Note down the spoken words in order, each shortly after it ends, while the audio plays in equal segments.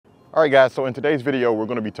All right guys, so in today's video, we're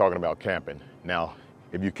gonna be talking about camping. Now,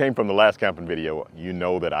 if you came from the last camping video, you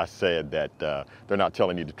know that I said that they're not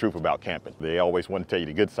telling you the truth about camping. They always want to tell you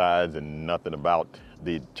the good sides and nothing about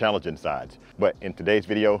the challenging sides. But in today's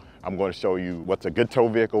video, I'm going to show you what's a good tow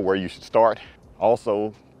vehicle, where you should start.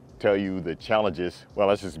 Also tell you the challenges. Well,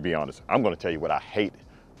 let's just be honest. I'm going to tell you what I hate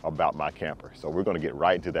about my camper. So we're going to get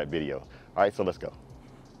right into that video. All right, so let's go.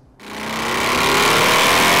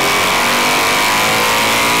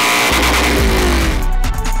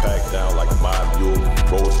 Down like my mule,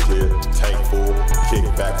 road clear, tank full, kick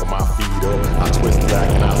back with my feet up. I twist back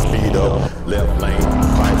and I speed up. Left lane,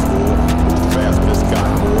 pipes full, move fast but it's got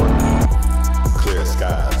more. Clear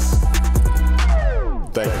skies.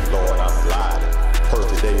 Thank you, Lord, I'm gliding.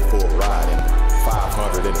 Perfect day for riding.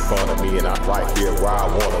 500 in front of me and I'm right here where I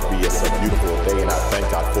want to be. It's a beautiful day and I thank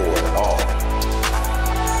God for it all.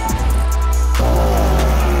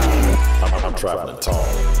 I'm traveling tall.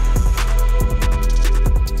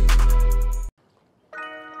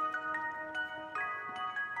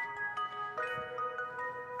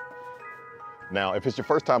 Now, if it's your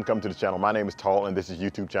first time coming to the channel, my name is Tall and this is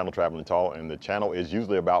YouTube channel Traveling Tall, and the channel is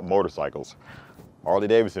usually about motorcycles,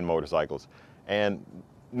 Harley-Davidson motorcycles, and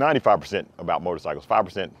 95% about motorcycles.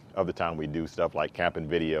 5% of the time we do stuff like camping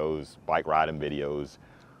videos, bike riding videos,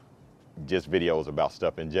 just videos about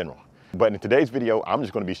stuff in general. But in today's video, I'm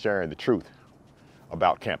just going to be sharing the truth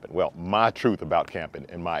about camping. Well, my truth about camping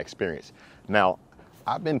and my experience. Now,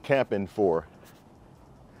 I've been camping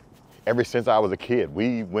ever since I was a kid.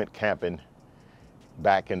 We went camping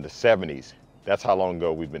back in the 70s. That's how long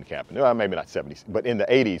ago we've been camping. Well, maybe not 70s, but in the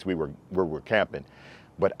 80s we were camping.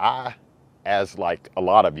 But I, as like a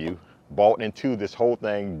lot of you, bought into this whole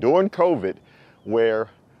thing during COVID, where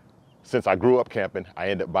since I grew up camping, I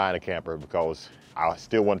ended up buying a camper because I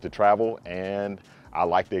still wanted to travel and I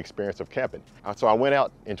like the experience of camping. So I went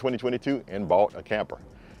out in 2022 and bought a camper.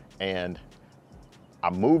 And I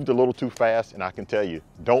moved a little too fast, and I can tell you,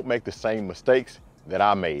 don't make the same mistakes that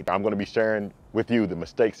I made. I'm going to be sharing with you the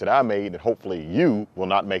mistakes that I made, and hopefully you will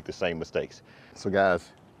not make the same mistakes. So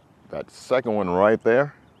guys, that second one right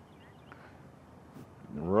there,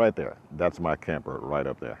 that's my camper right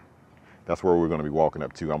up there. That's where we're going to be walking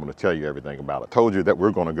up to. I'm going to tell you everything about it. I told you that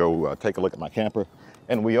we're going to go take a look at my camper,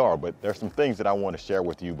 and we are, but there's some things that I want to share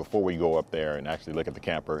with you before we go up there and actually look at the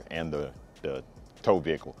camper and the tow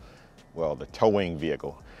vehicle. Well, the towing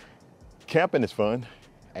vehicle. Camping is fun,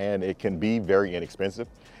 and it can be very inexpensive.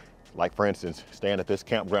 Like for instance, staying at this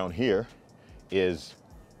campground here is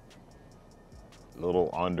a little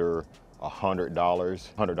under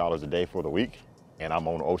 $100 a day for the week, and I'm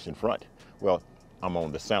on ocean front. Well, I'm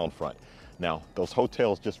on the sound front. Now, those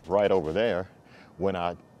hotels just right over there, when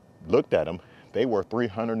I looked at them, they were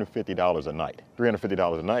 $350 a night.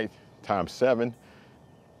 $350 a night times 7,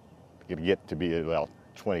 it'd get to be about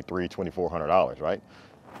 $2,400, right?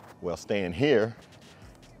 Well, staying here,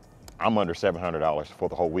 I'm under $700 for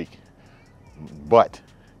the whole week. But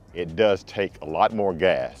it does take a lot more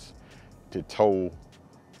gas to tow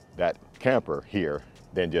that camper here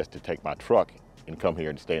than just to take my truck and come here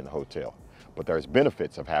and stay in the hotel. But there's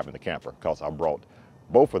benefits of having the camper, because I brought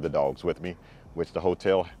both of the dogs with me, which the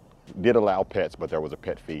hotel did allow pets, but there was a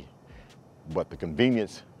pet fee. But the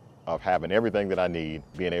convenience of having everything that I need,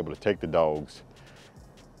 being able to take the dogs,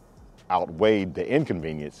 outweighed the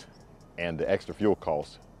inconvenience and the extra fuel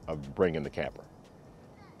costs of bringing the camper.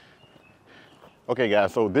 Okay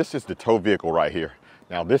guys, so this is the tow vehicle right here.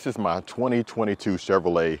 Now this is my 2022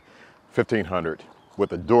 Chevrolet 1500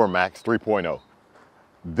 with a Duramax 3.0.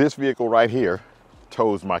 This vehicle right here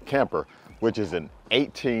tows my camper, which is an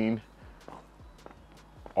 18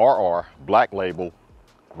 RR Black Label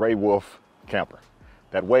Gray Wolf camper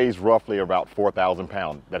that weighs roughly about 4,000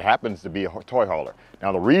 pounds. That happens to be a toy hauler.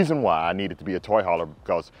 Now the reason why I need it to be a toy hauler,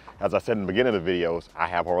 because as I said in the beginning of the videos, I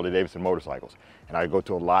have Harley-Davidson motorcycles and I go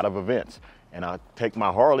to a lot of events, and I take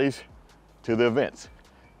my Harleys to the events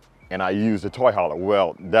and I use the toy hauler.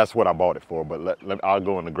 Well, that's what I bought it for, but I'll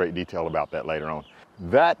go into great detail about that later on.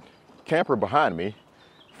 That camper behind me,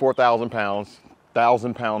 4,000 pounds,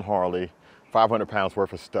 1,000-pound Harley, 500 pounds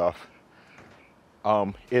worth of stuff.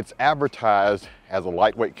 It's advertised as a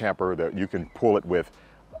lightweight camper that you can pull it with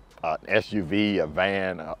an SUV, a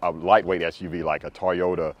van, a lightweight SUV like a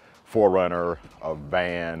Toyota 4Runner, a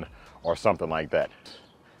van, or something like that.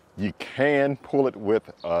 You can pull it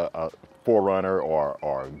with a 4Runner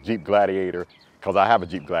or Jeep Gladiator, because I have a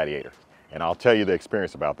Jeep Gladiator, and I'll tell you the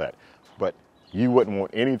experience about that. But you wouldn't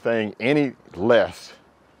want anything any less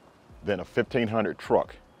than a 1500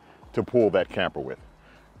 truck to pull that camper with.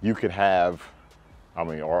 You could have,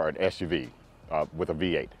 or an SUV with a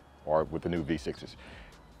V8 or with the new V6s.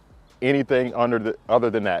 anything other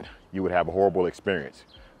than that, you would have a horrible experience.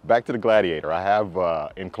 Back to the Gladiator. I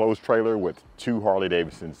have enclosed trailer with 2 Harley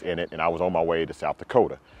Davidsons in it, and I was on my way to South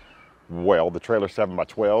Dakota. Well, the trailer's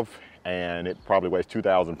 7x12, and it probably weighs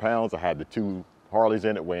 2,000 pounds. I had the 2 Harleys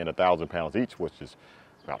in it weighing 1,000 pounds each, which is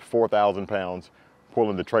about 4,000 pounds,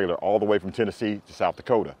 pulling the trailer all the way from Tennessee to South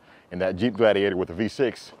Dakota. And that Jeep Gladiator with the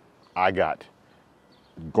V6, I got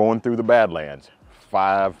going through the Badlands,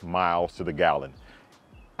 5 miles to the gallon.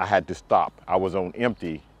 I had to stop. I was on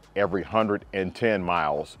empty every 110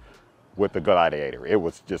 miles with the Gladiator. It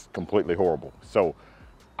was just completely horrible. So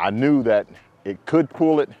I knew that it could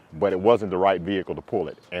pull it, but it wasn't the right vehicle to pull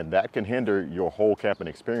it. And that can hinder your whole camping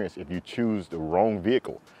experience if you choose the wrong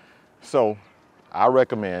vehicle. So I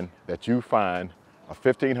recommend that you find a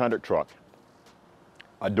 1500 truck.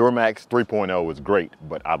 A Duramax 3.0 is great,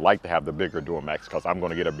 but I'd like to have the bigger Duramax because I'm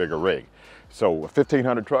going to get a bigger rig. So a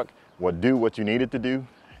 1500 truck will do what you need it to do,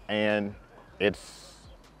 and it's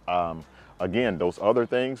again, those other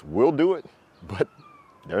things will do it, but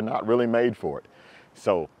they're not really made for it.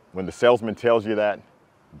 So when the salesman tells you that,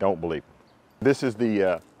 don't believe him. This is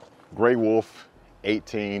the Grey Wolf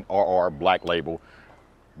 18 RR Black Label.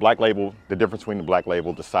 Black Label, the difference between the Black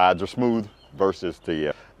Label, the sides are smooth versus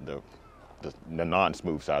the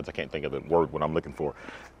non-smooth sides. I can't think of the word what I'm looking for.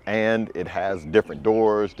 And it has different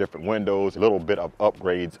doors, different windows, a little bit of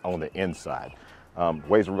upgrades on the inside.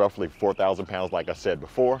 Weighs roughly 4,000 pounds, like I said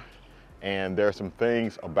before. And there are some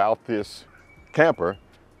things about this camper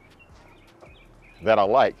that I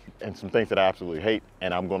like and some things that I absolutely hate.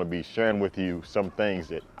 And I'm going to be sharing with you some things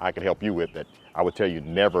that I can help you with that I would tell you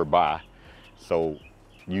never buy, so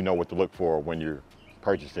you know what to look for when you're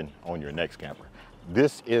purchasing on your next camper.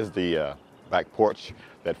 This is the back porch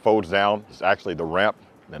that folds down. It's actually the ramp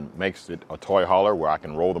that makes it a toy hauler where I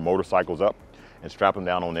can roll the motorcycles up and strap them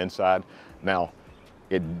down on the inside. Now,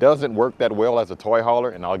 it doesn't work that well as a toy hauler,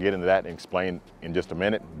 and I'll get into that and explain in just a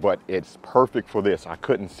minute, but it's perfect for this. I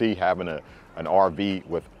couldn't see having an RV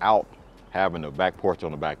without having a back porch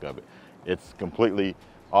on the back of it. It's completely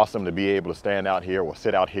awesome to be able to stand out here or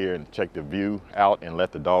sit out here and check the view out and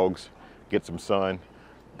let the dogs get some sun.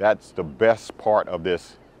 That's the best part of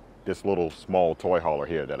this little small toy hauler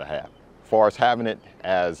here that I have. As far as having it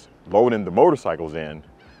as loading the motorcycles in,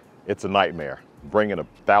 it's a nightmare. Bringing a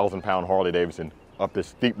 1,000-pound Harley Davidson up this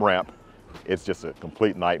steep ramp, it's just a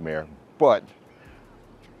complete nightmare. But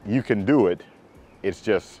you can do it. It's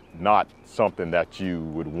just not something that you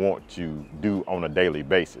would want to do on a daily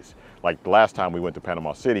basis. Like the last time we went to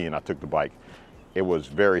Panama City and I took the bike, it was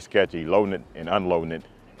very sketchy loading it and unloading it.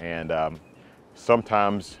 And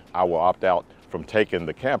sometimes I will opt out from taking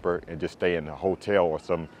the camper and just stay in a hotel or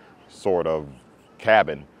some sort of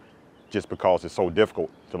cabin just because it's so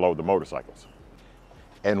difficult to load the motorcycles.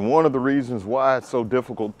 And one of the reasons why it's so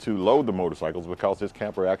difficult to load the motorcycles is because this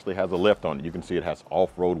camper actually has a lift on it. You can see it has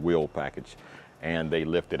off-road wheel package, and they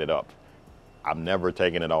lifted it up. I've never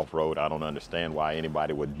taken it off-road. I don't understand why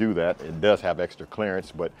anybody would do that. It does have extra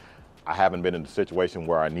clearance, but I haven't been in a situation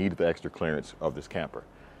where I need the extra clearance of this camper.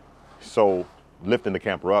 So lifting the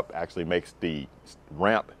camper up actually makes the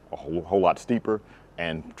ramp a whole lot steeper,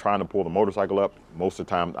 and trying to pull the motorcycle up, most of the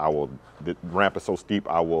time the ramp is so steep,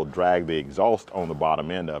 I will drag the exhaust on the bottom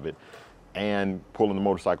end of it, and pulling the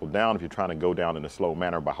motorcycle down, if you're trying to go down in a slow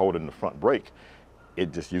manner by holding the front brake,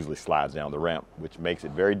 it just usually slides down the ramp, which makes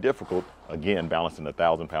it very difficult, again, balancing a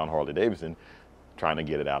 1,000-pound Harley Davidson, trying to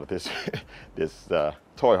get it out of this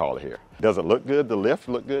toy hauler here. Does it look good? The lift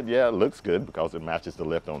look good? Yeah, it looks good because it matches the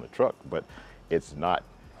lift on the truck, but it's not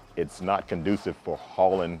conducive for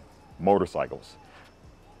hauling motorcycles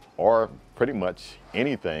or pretty much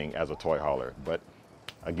anything as a toy hauler. But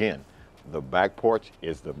again, the back porch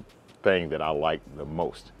is the thing that I like the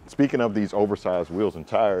most. Speaking of these oversized wheels and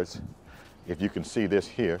tires, if you can see this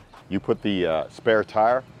here, you put the spare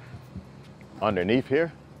tire underneath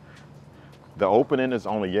here. The opening is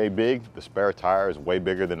only yay big. The spare tire is way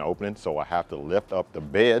bigger than the opening, so I have to lift up the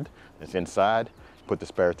bed that's inside, put the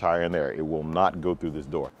spare tire in there. It will not go through this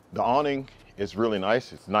door. The awning is really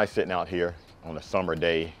nice. It's nice sitting out here on a summer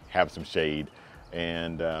day, have some shade,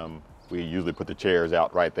 and we usually put the chairs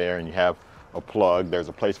out right there, and you have a plug. There's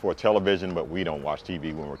a place for a television, but we don't watch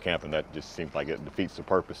TV when we're camping. That just seems like it defeats the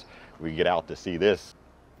purpose. We get out to see this.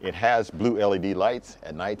 It has blue LED lights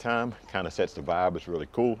at nighttime, kind of sets the vibe. It's really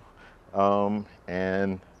cool.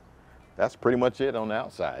 And that's pretty much it on the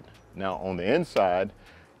outside. Now on the inside,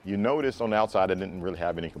 you notice on the outside I didn't really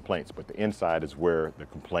have any complaints, but the inside is where the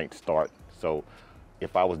complaints start. So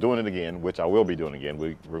if I was doing it again, which I will be doing again,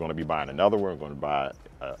 we're going to be buying another one. We're going to buy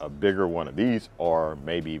a bigger one of these, or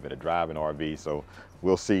maybe even a driving RV. So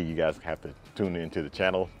we'll see. You guys have to tune into the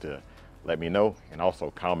channel to let me know, and also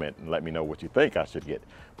comment and let me know what you think I should get.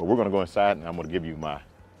 But we're going to go inside, and I'm going to give you my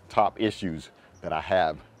top issues that I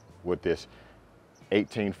have with this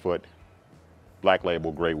 18-foot Black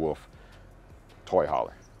Label Grey Wolf toy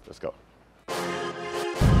hauler. Let's go.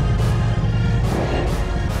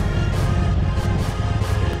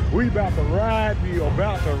 We about to ride, we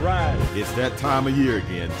about to ride. It's that time of year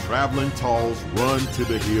again. Traveling Tall's Run to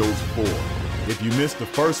the Hills 4. If you missed the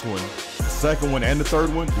first one, the second one, and the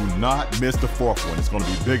third one, do not miss the fourth one. It's going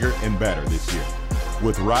to be bigger and better this year,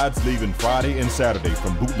 with rides leaving Friday and Saturday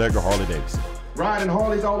from Bootlegger Harley-Davidson. Riding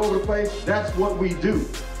Harleys all over the place, that's what we do.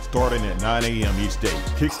 Starting at 9 a.m. each day.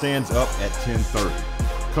 Kickstands up at 10:30.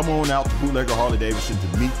 Come on out to Bootlegger Harley-Davidson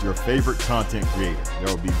to meet your favorite content creator. There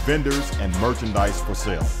will be vendors and merchandise for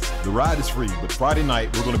sale. The ride is free, but Friday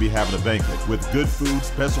night we're going to be having a banquet with good food,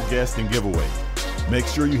 special guests, and giveaways. Make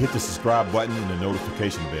sure you hit the subscribe button and the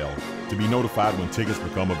notification bell to be notified when tickets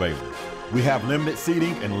become available. We have limited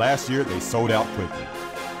seating, and last year they sold out quickly.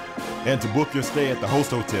 And to book your stay at the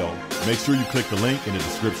host hotel, make sure you click the link in the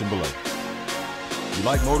description below. You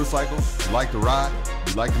like motorcycles, you like to ride,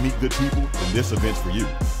 you like to meet good people, then this event's for you.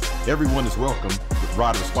 Everyone is welcome, but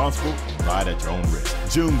ride responsible and ride at your own risk.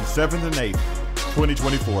 June 7th and 8th,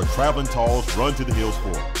 2024, Traveling Tall's Run to the Hills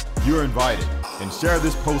 4. You're invited, and share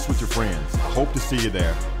this post with your friends. I hope to see you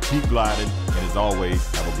there. Keep gliding, and as always,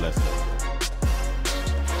 have a blessed day.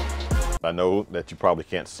 I know that you probably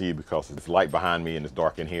can't see because it's light behind me and it's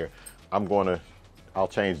dark in here. I'll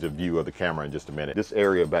change the view of the camera in just a minute. This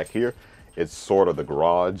area back here, it's sort of the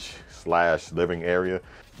garage / living area.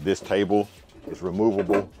 This table is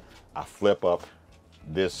removable. I flip up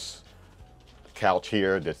this couch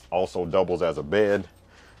here that also doubles as a bed.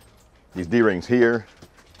 These D-rings here.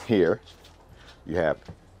 You have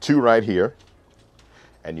 2 right here,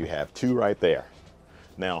 and you have 2 right there.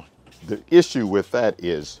 Now, the issue with that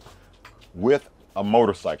is with a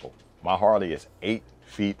motorcycle, my Harley is 8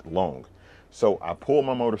 feet long. So I pull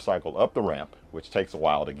my motorcycle up the ramp, which takes a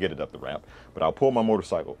while to get it up the ramp, but I'll pull my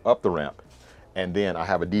motorcycle up the ramp, and then I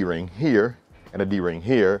have a D-ring here, and a D-ring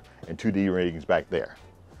here, and 2 D-rings back there.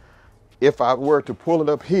 If I were to pull it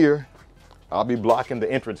up here, I'll be blocking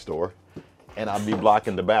the entrance door, and I'll be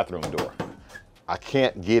blocking the bathroom door. I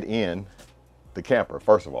can't get in the camper,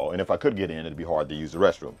 first of all, and if I could get in, it'd be hard to use the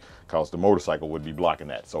restroom, because the motorcycle would be blocking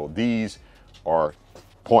that. So these are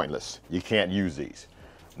pointless. You can't use these.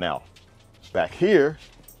 Now, back here,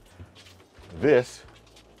 this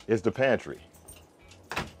is the pantry.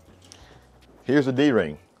 Here's a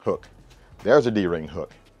D-ring hook. There's a D-ring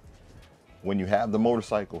hook. When you have the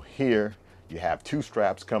motorcycle here, you have 2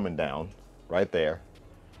 straps coming down right there.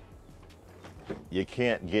 You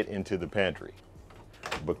can't get into the pantry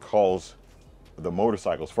because the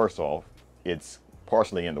motorcycles, first off, it's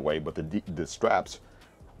partially in the way, but the straps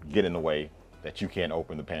get in the way that you can't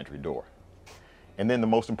open the pantry door. And then the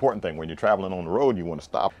most important thing, when you're traveling on the road, you want to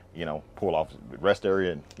stop, pull off the rest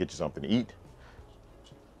area and get you something to eat.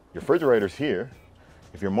 Your refrigerator's here.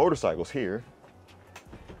 If your motorcycle's here,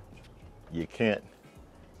 you can't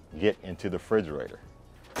get into the refrigerator.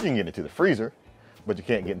 You can get into the freezer, but you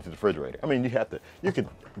can't get into the refrigerator. I mean, you could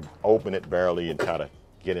open it barely and try to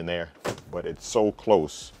get in there, but it's so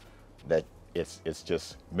close that it's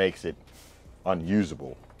just makes it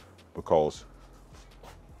unusable, because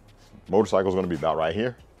motorcycle's going to be about right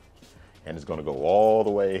here, and it's going to go all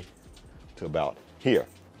the way to about here,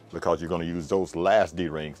 because you're going to use those last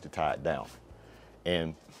D-rings to tie it down.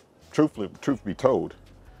 And truth be told,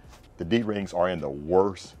 the D-rings are in the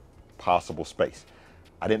worst possible space.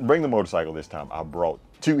 I didn't bring the motorcycle this time. I brought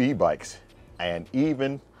 2 e-bikes, and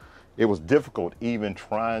it was difficult even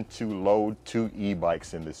trying to load 2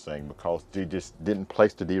 e-bikes in this thing, because they just didn't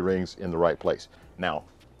place the D-rings in the right place. Now,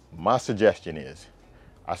 my suggestion is,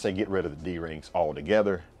 I say get rid of the D-rings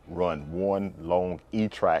altogether, run 1 long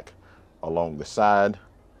E-track along the side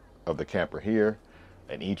of the camper here,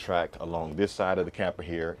 an E-track along this side of the camper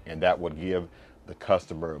here, and that would give the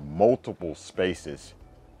customer multiple spaces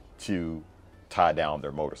to tie down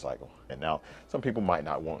their motorcycle. And now, some people might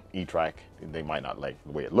not want E-track, they might not like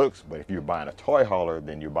the way it looks, but if you're buying a toy hauler,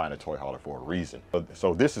 then you're buying a toy hauler for a reason.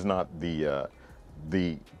 So this is not the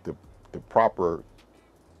proper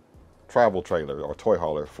travel trailer or toy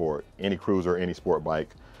hauler for any cruiser, any sport bike,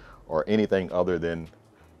 or anything other than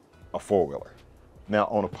a 4-wheeler. Now,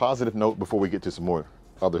 on a positive note, before we get to some more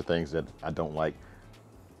other things that I don't like,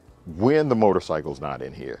 when the motorcycle's not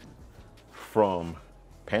in here, from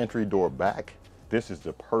pantry door back, this is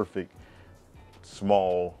the perfect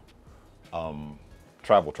small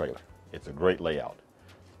travel trailer. It's a great layout.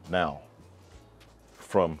 Now,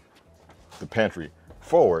 from the pantry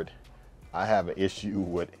forward, I have an issue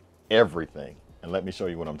with everything. And let me show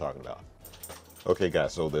you what I'm talking about. Okay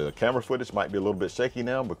guys, so the camera footage might be a little bit shaky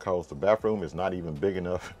now because the bathroom is not even big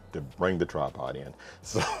enough to bring the tripod in.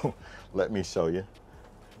 So let me show you.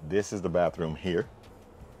 This is the bathroom here.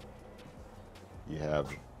 You have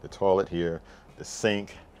the toilet here, the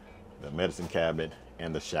sink, the medicine cabinet,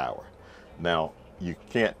 and the shower. Now, you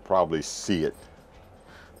can't probably see it,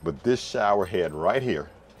 but this shower head right here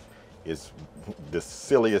is the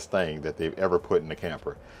silliest thing that they've ever put in the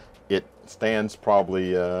camper. It stands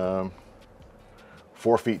probably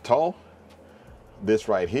 4 feet tall. This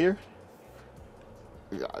right here,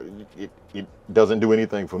 it doesn't do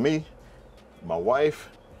anything for me. My wife,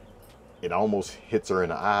 it almost hits her in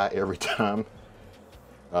the eye every time.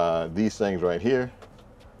 These things right here,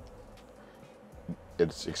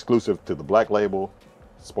 it's exclusive to the Black Label.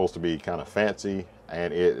 It's supposed to be kind of fancy,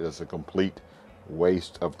 and it is a complete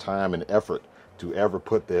waste of time and effort to ever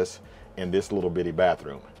put this in this little bitty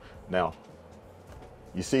bathroom. Now,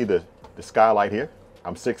 you see the skylight here?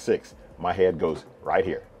 I'm 6'6". My head goes right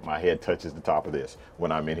here. My head touches the top of this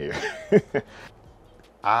when I'm in here.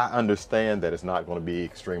 I understand that it's not going to be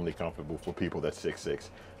extremely comfortable for people that's 6'6",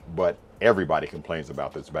 but everybody complains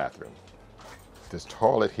about this bathroom. This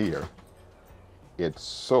toilet here, it's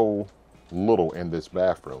so little in this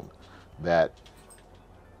bathroom that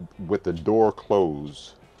with the door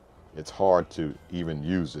closed, it's hard to even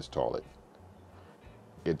use this toilet.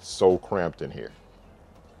 It's so cramped in here.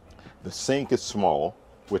 The sink is small,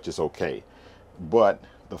 which is okay, but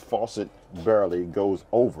the faucet barely goes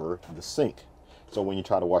over the sink. So when you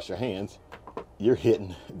try to wash your hands, you're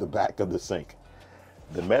hitting the back of the sink.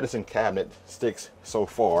 The medicine cabinet sticks so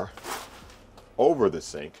far over the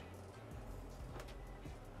sink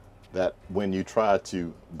that when you try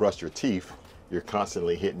to brush your teeth, you're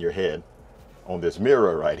constantly hitting your head on this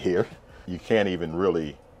mirror right here. You can't even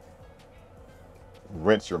really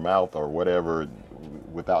rinse your mouth or whatever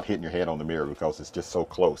without hitting your head on the mirror because it's just so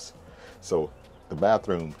close. So the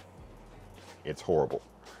bathroom, it's horrible.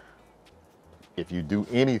 If you do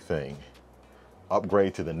anything,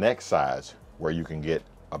 upgrade to the next size where you can get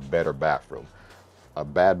a better bathroom. A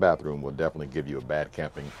bad bathroom will definitely give you a bad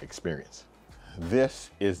camping experience. This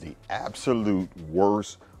is the absolute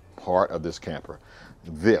worst part of this camper.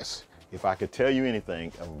 This, if I could tell you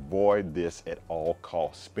anything, avoid this at all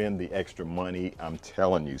costs. Spend the extra money. I'm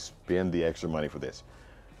telling you, spend the extra money for this.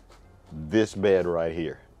 This bed right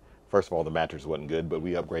here. First of all, the mattress wasn't good, but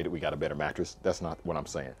we upgraded. We got a better mattress. That's not what I'm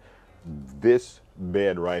saying. This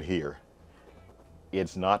bed right here,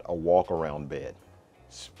 it's not a walk-around bed.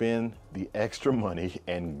 Spend the extra money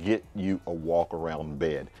and get you a walk-around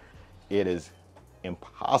bed. It is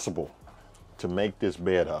impossible to make this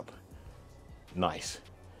bed up nice.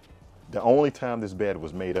 The only time this bed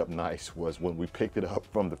was made up nice was when we picked it up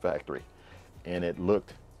from the factory, and it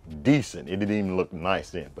looked decent. It didn't even look nice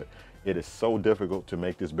then, but it is so difficult to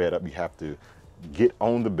make this bed up. You have to get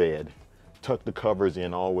on the bed, tuck the covers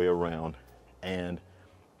in all the way around, and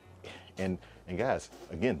guys,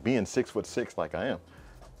 again, being 6'6" like I am,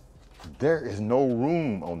 there is no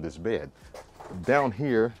room on this bed. Down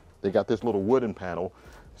here, they got this little wooden panel,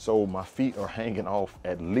 so my feet are hanging off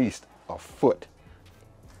at least a foot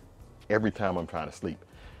every time I'm trying to sleep.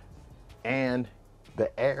 And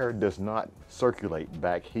the air does not circulate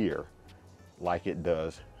back here like it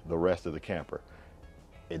does the rest of the camper.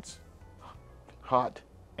 It's hot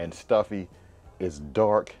and stuffy, it's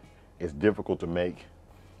dark, it's difficult to make.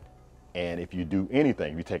 And if you do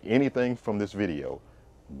anything, if you take anything from this video,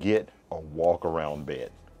 get a walk-around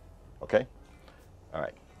bed, okay? All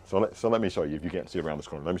right, so let me show you. If you can't see around this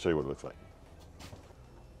corner, let me show you what it looks like.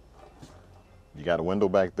 You got a window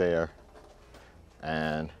back there,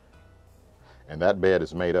 and that bed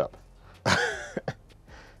is made up.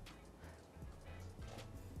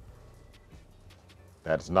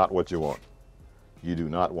 That's not what you want. You do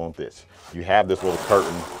not want this. You have this little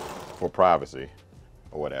curtain for privacy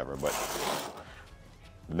or whatever, but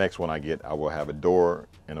the next one I get, I will have a door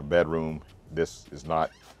in a bedroom. This is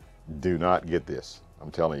not, do not get this.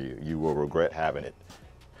 I'm telling you, you will regret having it.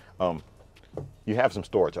 You have some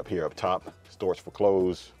storage up here up top, storage for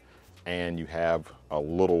clothes, and you have a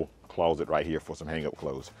little closet right here for some hang-up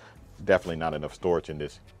clothes. Definitely not enough storage in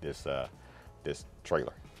this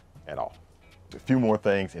trailer at all. A few more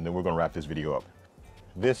things, and then we're gonna wrap this video up.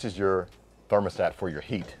 This is your thermostat for your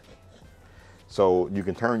heat. So you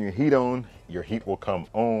can turn your heat on, your heat will come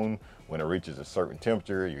on. When it reaches a certain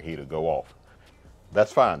temperature, your heat will go off.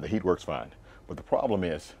 That's fine, the heat works fine. But the problem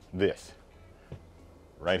is this.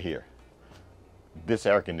 right here. This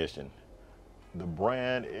air condition. The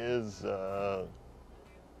brand is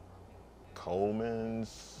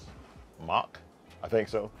Coleman's Mach, I think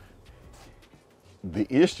so. The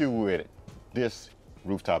issue with this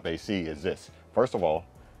rooftop AC is this. First of all,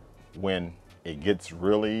 when it gets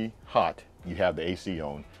really hot, you have the AC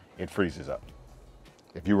on, it freezes up.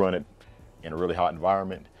 If you run it in a really hot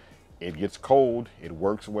environment, it gets cold, it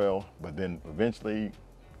works well, but then eventually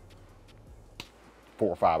 4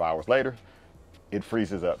 or 5 hours later, it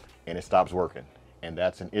freezes up and it stops working. And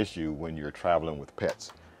that's an issue when you're traveling with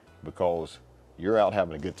pets, because you're out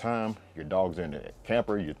having a good time, your dog's in the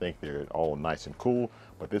camper, you think they're all nice and cool,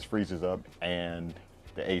 but this freezes up and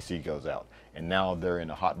the AC goes out. And now they're in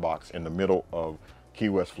a hot box in the middle of Key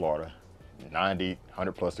West, Florida, 90,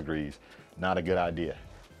 100 plus degrees. Not a good idea.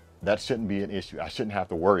 That shouldn't be an issue. I shouldn't have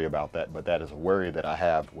to worry about that, but that is a worry that I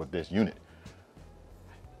have with this unit.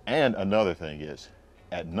 And another thing is,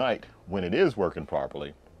 at night, when it is working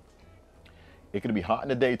properly, it can be hot in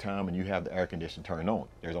the daytime and you have the air conditioner turned on.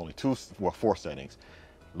 There's only four settings: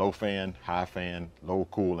 low fan, low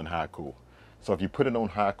cool, and high cool. So if you put it on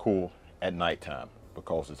high cool at nighttime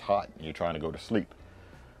because it's hot and you're trying to go to sleep,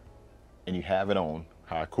 and you have it on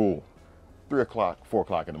high cool, 3 o'clock, 4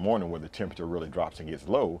 o'clock in the morning where the temperature really drops and gets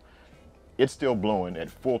low, it's still blowing at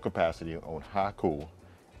full capacity on high cool,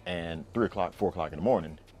 and 3 o'clock, 4 o'clock in the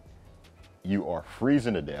morning, you are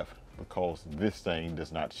freezing to death because this thing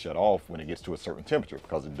does not shut off when it gets to a certain temperature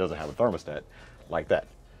because it doesn't have a thermostat like that.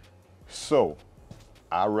 So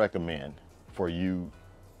I recommend for you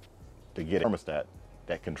to get a thermostat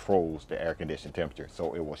that controls the air conditioning temperature,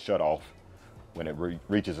 so it will shut off when it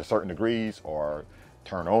reaches a certain degrees, or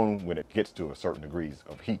turn on when it gets to a certain degrees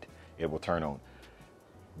of heat. It will turn on.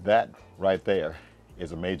 That right there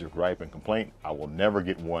is a major gripe and complaint. I will never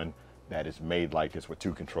get one that is made like this with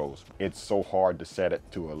 2 controls. It's so hard to set it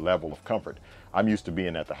to a level of comfort. I'm used to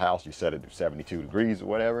being at the house, you set it to 72 degrees or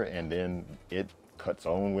whatever, and then it cuts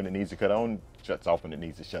on when it needs to cut on, shuts off when it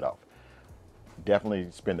needs to shut off. Definitely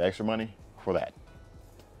spend the extra money for that.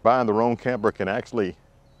 Buying the wrong camper can actually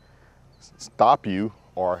stop you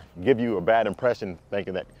or give you a bad impression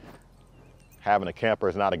thinking that having a camper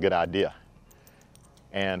is not a good idea.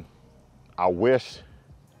 And I wish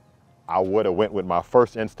I would have went with my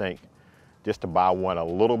first instinct just to buy one a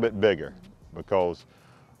little bit bigger, because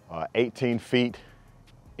 18 feet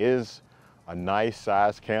is a nice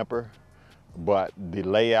size camper, but the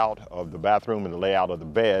layout of the bathroom and the layout of the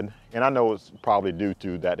bed, and I know it's probably due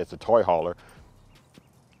to that it's a toy hauler,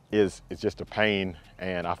 it's just a pain.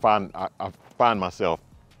 And I find myself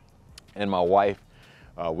and my wife,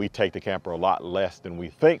 we take the camper a lot less than we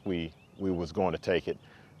think we was going to take it,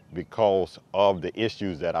 because of the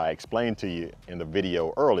issues that I explained to you in the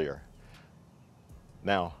video earlier.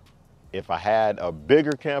 Now, if I had a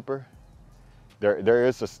bigger camper,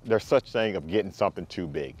 there's such thing of getting something too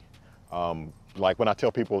big. Like when I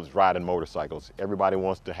tell people it's riding motorcycles, everybody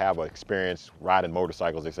wants to have an experience riding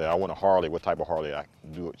motorcycles. They say, I want a Harley, what type of Harley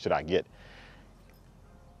should I get?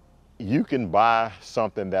 You can buy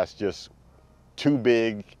something that's just too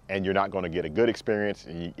big and you're not going to get a good experience,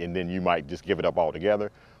 and then you might just give it up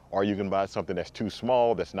altogether. Or you can buy something that's too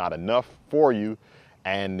small, that's not enough for you,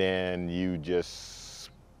 and then you just,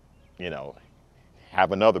 you know,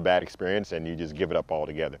 have another bad experience and you just give it up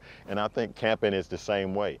altogether. And I think camping is the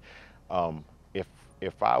same way.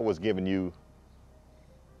 If I was giving you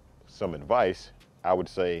some advice, I would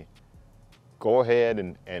say, go ahead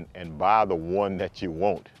and buy the one that you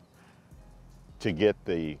want to get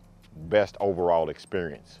the best overall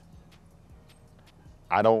experience.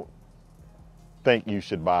 I don't think you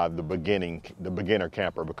should buy the beginner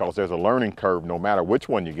camper, because there's a learning curve. No matter which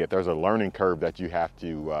one you get, there's a learning curve that you have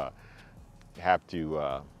to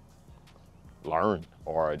learn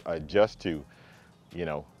or adjust to, you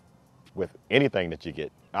know, with anything that you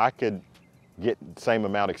get. I could get the same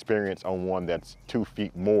amount of experience on one that's 2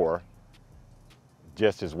 feet more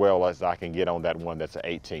just as well as I can get on that one that's an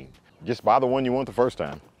 18. Just buy the one you want the first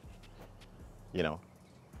time, you know,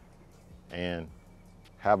 and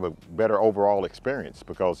have a better overall experience,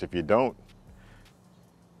 because if you don't,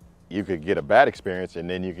 you could get a bad experience and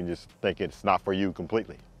then you can just think it's not for you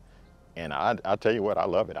completely. And I tell you what, I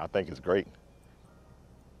love it. I think it's great.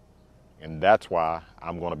 And that's why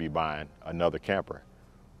I'm going to be buying another camper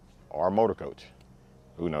or a motor coach.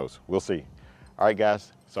 Who knows? We'll see. All right,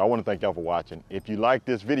 guys. So I want to thank y'all for watching. If you like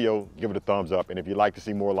this video, give it a thumbs up. And if you'd like to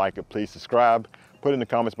see more like it, please subscribe. Put it in the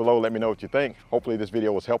comments below. Let me know what you think. Hopefully this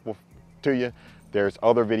video was helpful to you. There's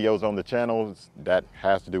other videos on the channel that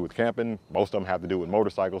has to do with camping. Most of them have to do with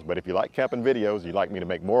motorcycles. But if you like camping videos, you'd like me to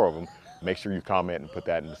make more of them, make sure you comment and put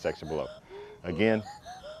that in the section below. Again,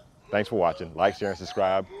 thanks for watching. Like, share, and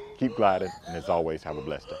subscribe. Keep gliding, and as always, have a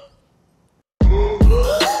blessed day.